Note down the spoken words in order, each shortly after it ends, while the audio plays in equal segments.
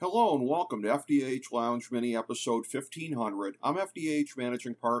Hello and welcome to FDH Lounge Mini Episode 1500. I'm FDH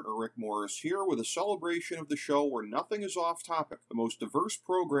Managing Partner Rick Morris here with a celebration of the show where nothing is off topic, the most diverse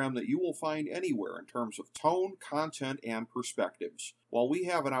program that you will find anywhere in terms of tone, content, and perspectives. While we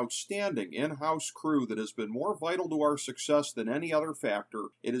have an outstanding in-house crew that has been more vital to our success than any other factor,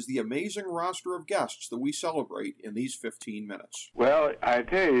 it is the amazing roster of guests that we celebrate in these 15 minutes. Well, I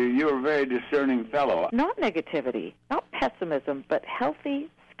tell you, you're a very discerning fellow. Not negativity, not pessimism, but healthy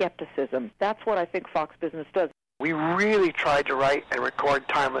skepticism. That's what I think Fox Business does. We really tried to write and record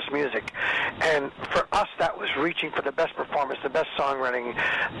timeless music. And for us, that was reaching for the best performance, the best songwriting,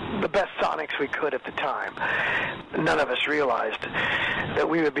 the best sonics we could at the time. None of us realized that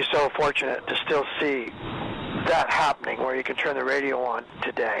we would be so fortunate to still see that happening where you can turn the radio on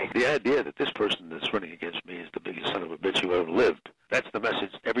today. The idea that this person that's running against me is the biggest son of a bitch who ever lived. That's the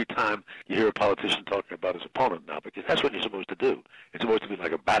message every time you hear a politician talking about his opponent now, because that's what you're supposed to do. It's supposed to be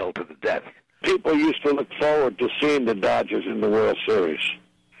like a battle to the death. People used to look forward to seeing the Dodgers in the World Series.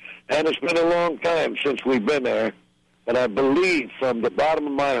 And it's been a long time since we've been there, but I believe from the bottom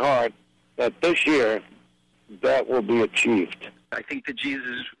of my heart that this year that will be achieved. I think that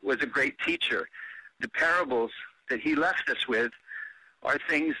Jesus was a great teacher. The parables that he left us with are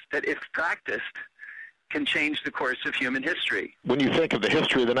things that, if practiced, can change the course of human history. When you think of the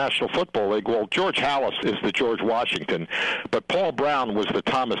history of the National Football League, well, George Halas is the George Washington, but Paul Brown was the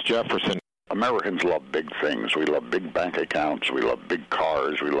Thomas Jefferson. Americans love big things. We love big bank accounts. We love big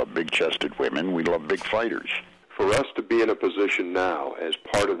cars. We love big-chested women. We love big fighters. For us to be in a position now as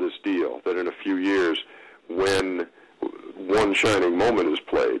part of this deal that in a few years, when one shining moment is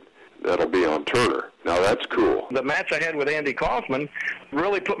played, that'll be on Turner. Now that's cool. The match I had with Andy Kaufman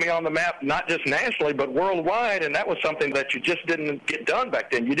really put me on the map, not just nationally, but worldwide, and that was something that you just didn't get done back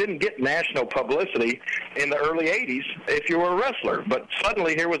then. You didn't get national publicity in the early 80s if you were a wrestler. But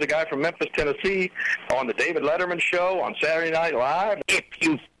suddenly here was a guy from Memphis, Tennessee, on the David Letterman show, on Saturday Night Live. If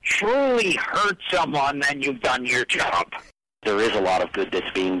you truly hurt someone, then you've done your job. There is a lot of good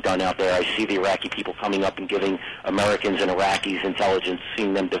that's being done out there. I see the Iraqi people coming up and giving Americans and Iraqis intelligence,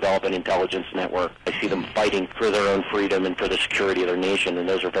 seeing them develop an intelligence network. I see them fighting for their own freedom and for the security of their nation, and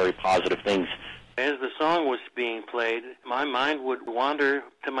those are very positive things. As the song was being played, my mind would wander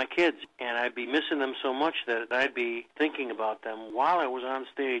to my kids, and I'd be missing them so much that I'd be thinking about them while I was on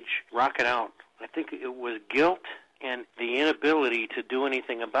stage rocking out. I think it was guilt and the inability to do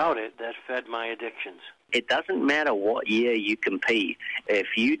anything about it that fed my addictions. It doesn't matter what year you compete. If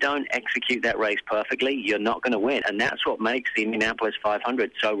you don't execute that race perfectly, you're not going to win. And that's what makes the Indianapolis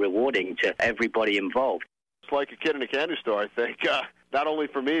 500 so rewarding to everybody involved. It's like a kid in a candy store, I think. Not only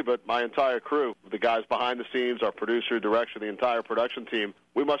for me, but my entire crew. The guys behind the scenes, our producer, director, the entire production team.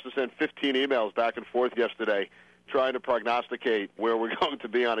 We must have sent 15 emails back and forth yesterday trying to prognosticate where we're going to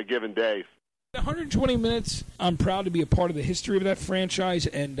be on a given day. 120 minutes, I'm proud to be a part of the history of that franchise,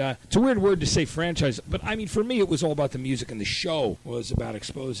 and it's a weird word to say franchise, but I mean, for me, it was all about the music, and the show was about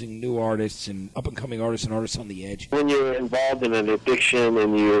exposing new artists and up-and-coming artists and artists on the edge. When you're involved in an addiction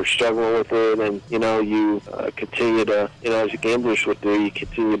and you're struggling with it and, you continue to, as gamblers would do, you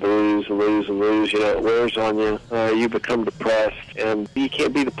continue to lose and lose and lose, it wears on you. You become depressed, and you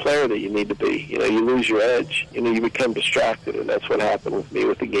can't be the player that you need to be. You lose your edge. You become distracted, and that's what happened with me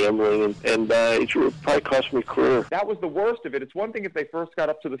with the gambling, and it probably cost me a career. That was the worst of it. It's one thing if they first got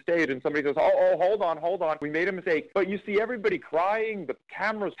up to the stage and somebody goes, oh, hold on, we made a mistake. But you see everybody crying, the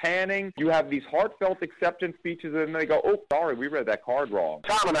camera's panning, you have these heartfelt acceptance speeches, and they go, oh, sorry, we read that card wrong.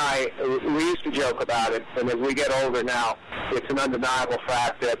 Tom and I, we used to joke about it, and as we get older now, it's an undeniable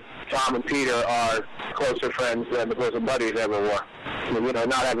fact that Tom and Peter are closer friends than the bosom buddies ever were.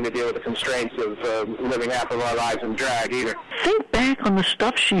 Not having to deal with the constraints of living half of our lives in drag either. Think back on the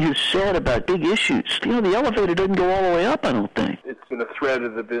stuff she has said about big issues. The elevator didn't go all the way up, I don't think. It's been a thread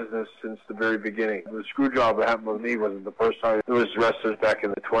of the business since the very beginning. The screw job that happened with me wasn't the first time. There was wrestlers back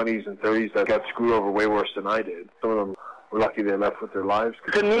in the 20s and 30s that got screwed over way worse than I did. Some of them were lucky they left with their lives.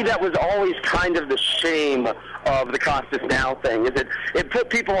 To me, that was always kind of the shame of the Costas Now thing, is that it put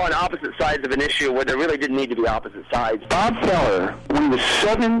people on opposite sides of an issue where there really didn't need to be opposite sides. Bob Feller, when he was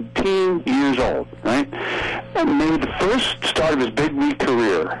 17 years old, right, and made the first start of his big league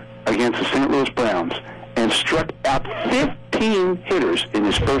career against the St. Louis Browns and struck out 15 hitters in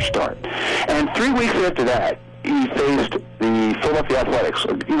his first start. And 3 weeks after that, he faced the Philadelphia Athletics,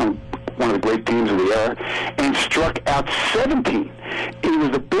 one of the great teams of the era, and struck out 17. It was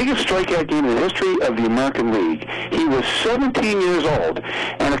the biggest strikeout game in the history of the American League. He was 17 years old,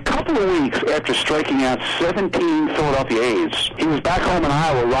 and a couple of weeks after striking out 17 Philadelphia A's, he was back home in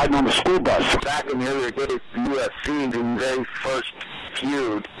Iowa riding on the school bus. Back in the earlier days, the USC, the very first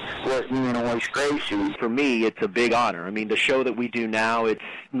feud was me and Royce Gracie. For me, it's a big honor. I mean, the show that we do now, it's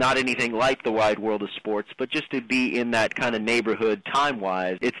not anything like the wide world of sports, but just to be in that kind of neighborhood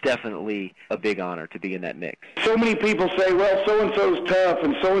time-wise, it's definitely a big honor to be in that mix. So many people say, well, so-and-so's tough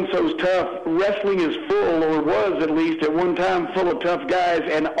and so-and-so's tough. Wrestling is full, or was at least at one time, full of tough guys,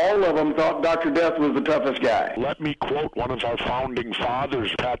 and all of them thought Dr. Death was the toughest guy. Let me quote one of our founding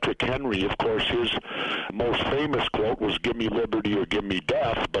fathers, Patrick Henry. Of course, his most famous quote was, "Give me liberty or give me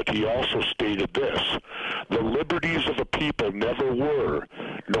death," but he also stated this: "The liberties of a people never were,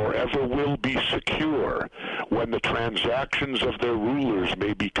 nor ever will be secure, when the transactions of their rulers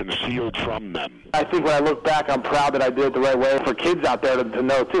may be concealed from them." I think when I look back, I'm proud that I did it the right way. For kids out there to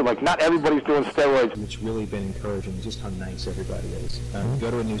know, too, like, not everybody's doing steroids. It's really been encouraging just how nice everybody is.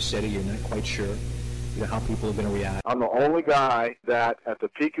 Go to a new city, you're not quite sure how people are going to react. I'm the only guy that, at the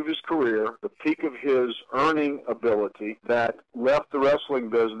peak of his career, the peak of his earning ability, that left the wrestling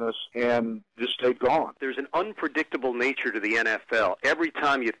business and just stayed gone. There's an unpredictable nature to the NFL. Every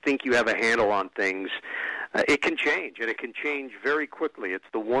time you think you have a handle on things, it can change, and it can change very quickly. It's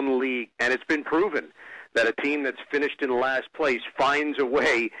the one league, and it's been proven that a team that's finished in last place finds a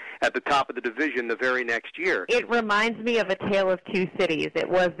way at the top of the division the very next year. It reminds me of a tale of two cities. It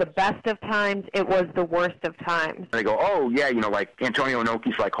was the best of times. It was the worst of times. They go, oh, yeah, like Antonio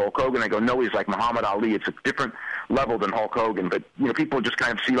Inoki's like Hulk Hogan. I go, no, he's like Muhammad Ali. It's a different level than Hulk Hogan. But, people just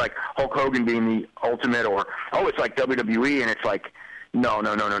kind of see like Hulk Hogan being the ultimate, or, oh, it's like WWE, and it's like, No.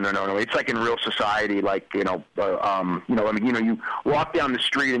 It's like in real society, like, you walk down the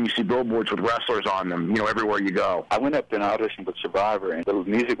street and you see billboards with wrestlers on them, everywhere you go. I went up and auditioned with Survivor, and the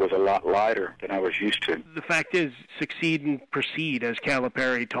music was a lot lighter than I was used to. The fact is, succeed and proceed, as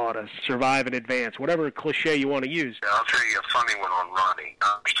Calipari taught us. Survive and advance, whatever cliche you want to use. Yeah, I'll tell you a funny one on Ronnie.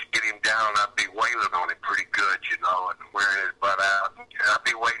 I used to get him down, and I'd be wailing on him pretty good, and wearing his butt out. And I'd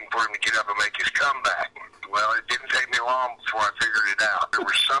be waiting for him to get up and make his comeback. Well, it didn't take me long before I figured it out. There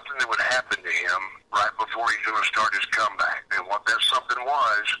was something that would happen to him right before he's going to start his comeback. And what that something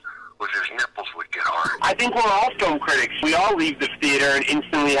was his nipples would get hard. I think we're all film critics. We all leave the theater and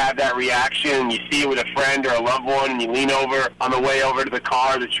instantly have that reaction. You see it with a friend or a loved one, and you lean over on the way over to the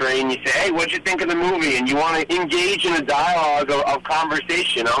car, the train, you say, hey, what'd you think of the movie? And you want to engage in a dialogue of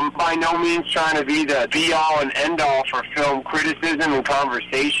conversation. I'm by no means trying to be the be-all and end-all for film criticism and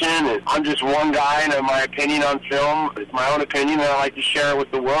conversation. And I'm just one guy, and my opinion on film, it's my own opinion, and I like to share it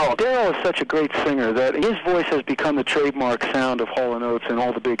with the world. Daryl is such a great singer that his voice has become the trademark sound of Hall & Oates and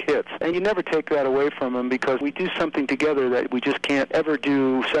all the big hits. And you never take that away from him, because we do something together that we just can't ever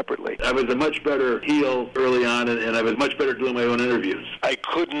do separately. I was a much better heel early on, and I was much better doing my own interviews. I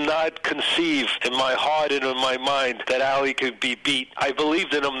could not conceive in my heart and in my mind that Ali could be beat. I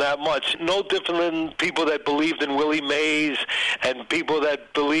believed in him that much. No different than people that believed in Willie Mays and people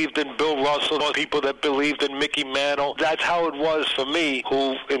that believed in Bill Russell or people that believed in Mickey Mantle. That's how it was for me,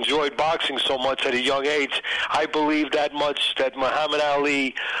 who enjoyed boxing so much at a young age. I believed that much that Muhammad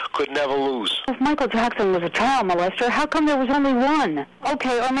Ali could never lose. If Michael Jackson was a child molester, how come there was only one?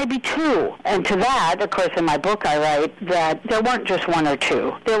 Okay, or maybe two. And to that, of course, in my book I write that there weren't just one or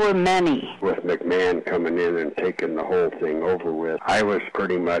two. There were many. With McMahon coming in and taking the whole thing over with, I was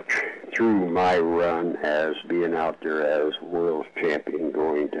pretty much through my run as being out there as world champion,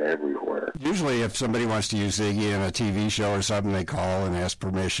 going to everywhere. Usually if somebody wants to use Ziggy in a TV show or something, they call and ask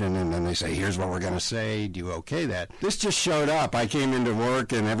permission, and then they say, here's what we're going to say. Do you okay that? This just showed up. I came into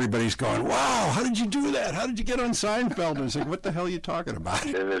work, and everybody's going, wow, how did you do that? How did you get on Seinfeld? And I said, what the hell are you talking about?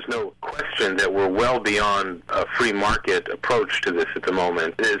 And there's no question that we're well beyond a free market approach to this at the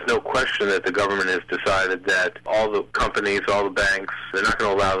moment. There's no question that the government has decided that all the companies, all the banks, they're not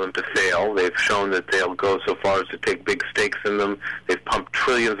going to allow them to fail. They've shown that they'll go so far as to take big stakes in them. They've pumped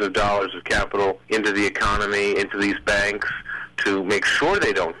trillions of dollars of capital into the economy, into these banks, to make sure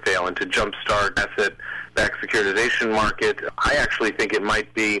they don't fail and to jumpstart asset-backed securitization market. I actually think it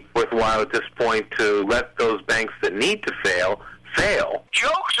might be worthwhile at this point to let those banks that need to fail.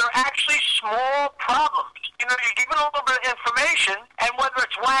 Jokes are actually small problems. You give it a little bit of information, and whether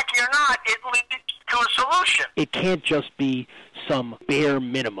it's wacky or not, it leads to a solution. It can't just be some bare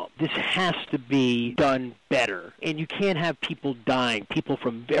minimum. This has to be done better. And you can't have people dying, people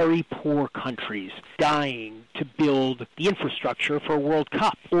from very poor countries dying to build the infrastructure for a World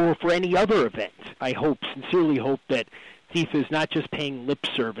Cup or for any other event. I sincerely hope that FIFA is not just paying lip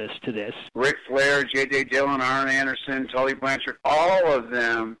service to this. Ric Flair, J.J. Dillon, Arn Anderson, Tully Blanchard, all of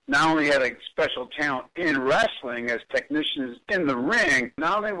them not only had a special talent in wrestling as technicians in the ring,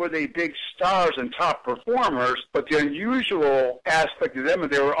 not only were they big stars and top performers, but the unusual aspect of them,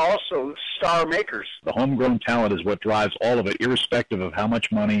 they were also star makers. The homegrown talent is what drives all of it, irrespective of how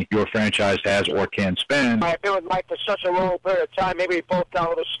much money your franchise has or can spend. I've been with Mike for such a long period of time, maybe we both got a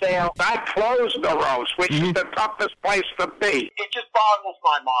little stale. That closed the roast, which is the toughest place to be. It just boggles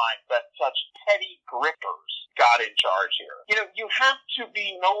my mind that such petty grifters got in charge here. You know, you have to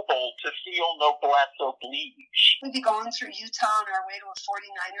be noble to feel noblesse oblige. We'd be going through Utah on our way to a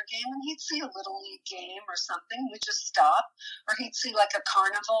 49er game, and he'd see a Little League game or something. We'd just stop. Or he'd see like a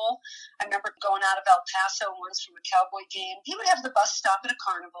carnival. I remember going out of El Paso once from a Cowboy game. He would have the bus stop at a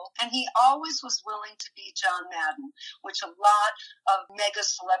carnival, and he always was willing to be John Madden, which a lot of mega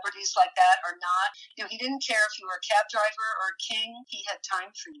celebrities like that are not. You know, he didn't care if you were a cab driver or a king. He had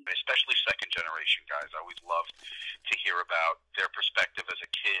time for you. Especially second-generation guys. I always loved to hear about their perspective as a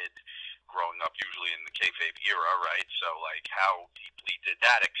kid growing up, usually in the kayfabe era, right? So, like, how deeply did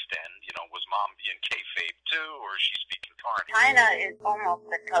that extend? You know, was Mom being kayfabe too, or is she speaking Carney? China is almost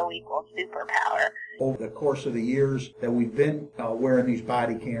a co-equal superpower. Over the course of the years that we've been wearing these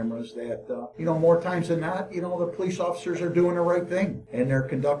body cameras, that, more times than not, the police officers are doing the right thing, and they're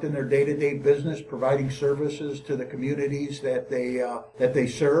conducting their day-to-day business, providing services to the communities that they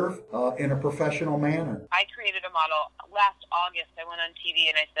serve in a professional manner. I created a model. Last August, I went on TV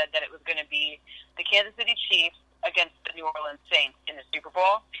and I said that it was going to be the Kansas City Chiefs against the New Orleans Saints in the Super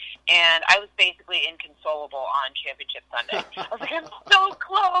Bowl, and I was basically inconsolable on Championship Sunday. I was like, I'm so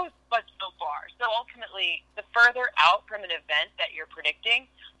close, but so far. So ultimately, the further out from an event that you're predicting,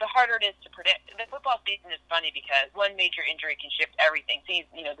 the harder it is to predict. The football season is funny because one major injury can shift everything. See,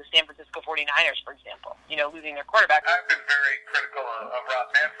 the San Francisco 49ers, for example, losing their quarterback. I've been very critical of Rob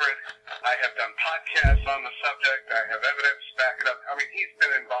Manfred. I have done podcasts on the subject. I have evidence to back it up. I mean, he's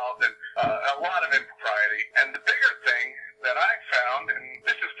been involved in a lot of impropriety. And the bigger thing that I found, and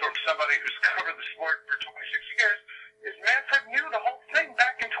this is from somebody who's covered the sport for 26 years, is Manfred knew the whole thing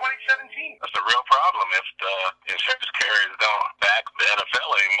back in 2017. That's a real problem if the insurance carriers don't back the NFL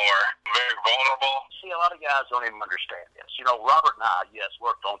anymore. Very vulnerable. See, a lot of guys don't even understand this. Robert and I, yes,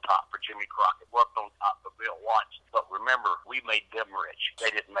 worked on top for Jimmy Crockett, worked on top for Bill Watson. But remember, we made them rich.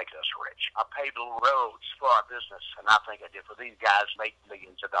 They didn't make us rich. I paved little roads for our business, and I think I did for these guys make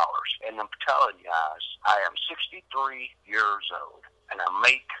millions of dollars. And I'm telling you guys, I am 63 years old, and I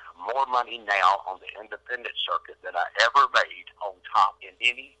make more money now on the independent circuit than I ever made on top in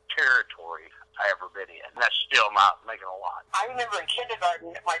any territory I ever been in. And that's still not making a lot. I remember in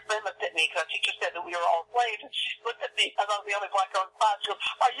kindergarten, my friend looked at me because the teacher said that we were all slaves, and she looked at me as I was the only black girl in class. She goes,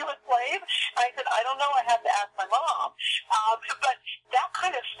 "Are you a slave?" And I said, "I don't know. I have to ask my mom." But that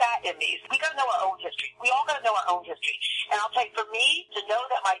kind of sat in me. We got to know our own history. We all got to know our own history. And I'll tell you, for me, to know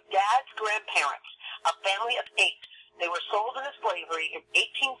that my dad's grandparents, a family of 8, they were sold into slavery in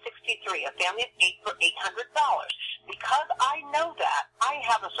 1863, a family of 8 for $800. Because I know that, I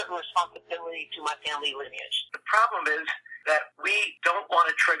have a certain responsibility to my family lineage. The problem is that we don't want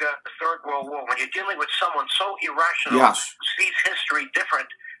to trigger a Third World War. When you're dealing with someone so irrational, sees history different,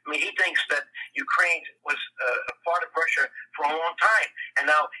 I mean, he thinks that Ukraine was a part of Russia for a long time, and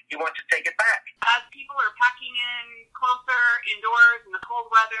now he wants to take it back. As people are packing in closer indoors in the cold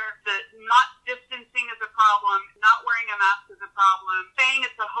weather, the not distancing is a problem, not wearing a mask is a problem, saying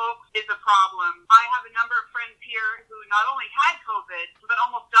it's a hoax is a problem. I have a number of friends here who not only had COVID, but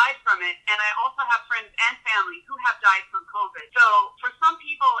almost died from it, and I also have friends and family who have died from COVID. So for some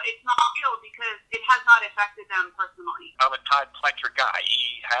people, it's not real because it has not affected them personally. I'm a Todd Pletcher guy.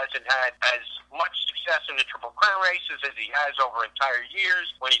 He hasn't had as much success in the Triple Crown races as he has over entire years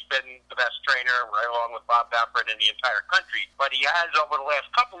when he's been the best trainer, right along with Bob Baffert in the entire country. But he has, over the last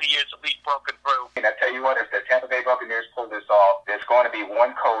couple of years, at least broken through. And I tell you what, if the Tampa Bay Buccaneers pull this off, there's going to be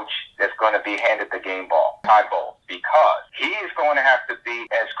one coach that's going to be handed the game ball, Todd Bowles, because he is going to have to be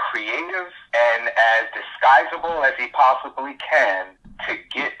as creative and as disguisable as he possibly can to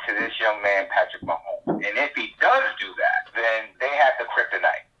get to this young man, Patrick Mahomes. And if he does do that, then they have the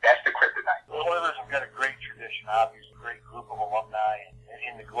kryptonite. That's the kryptonite. The Oilers have got a great tradition, obviously, a great group of alumni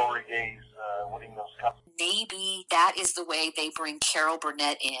in the glory days, winning those cups. Maybe that is the way they bring Carol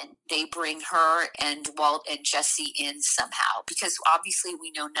Burnett in. They bring her and Walt and Jesse in somehow, because obviously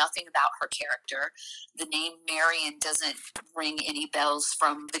we know nothing about her character. The name Marion doesn't ring any bells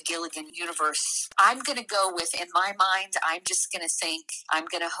from the Gilligan universe. I'm going to go with, in my mind, I'm just going to think, I'm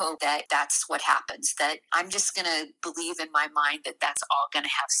going to hope that that's what happens, that I'm just going to believe in my mind that that's all going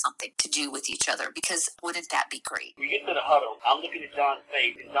to have something to do with each other, because wouldn't that be great? We get to the huddle. I'm looking at John's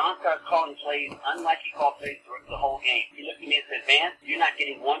face, and John starts calling plays unlike he called plays the whole game. He looked at me and said, Vance, you're not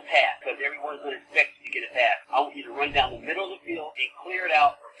getting one pass because everyone's going to expect you to get a pass. I want you to run down the middle of the field and clear it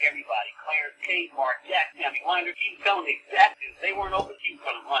out for everybody. Clarence, Cade, Mark, Jack, Sammy Winder. He was telling me exactly if they weren't open, he was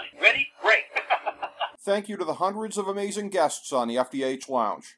going to run it. Ready? Great. Thank you to the hundreds of amazing guests on the FDH Lounge.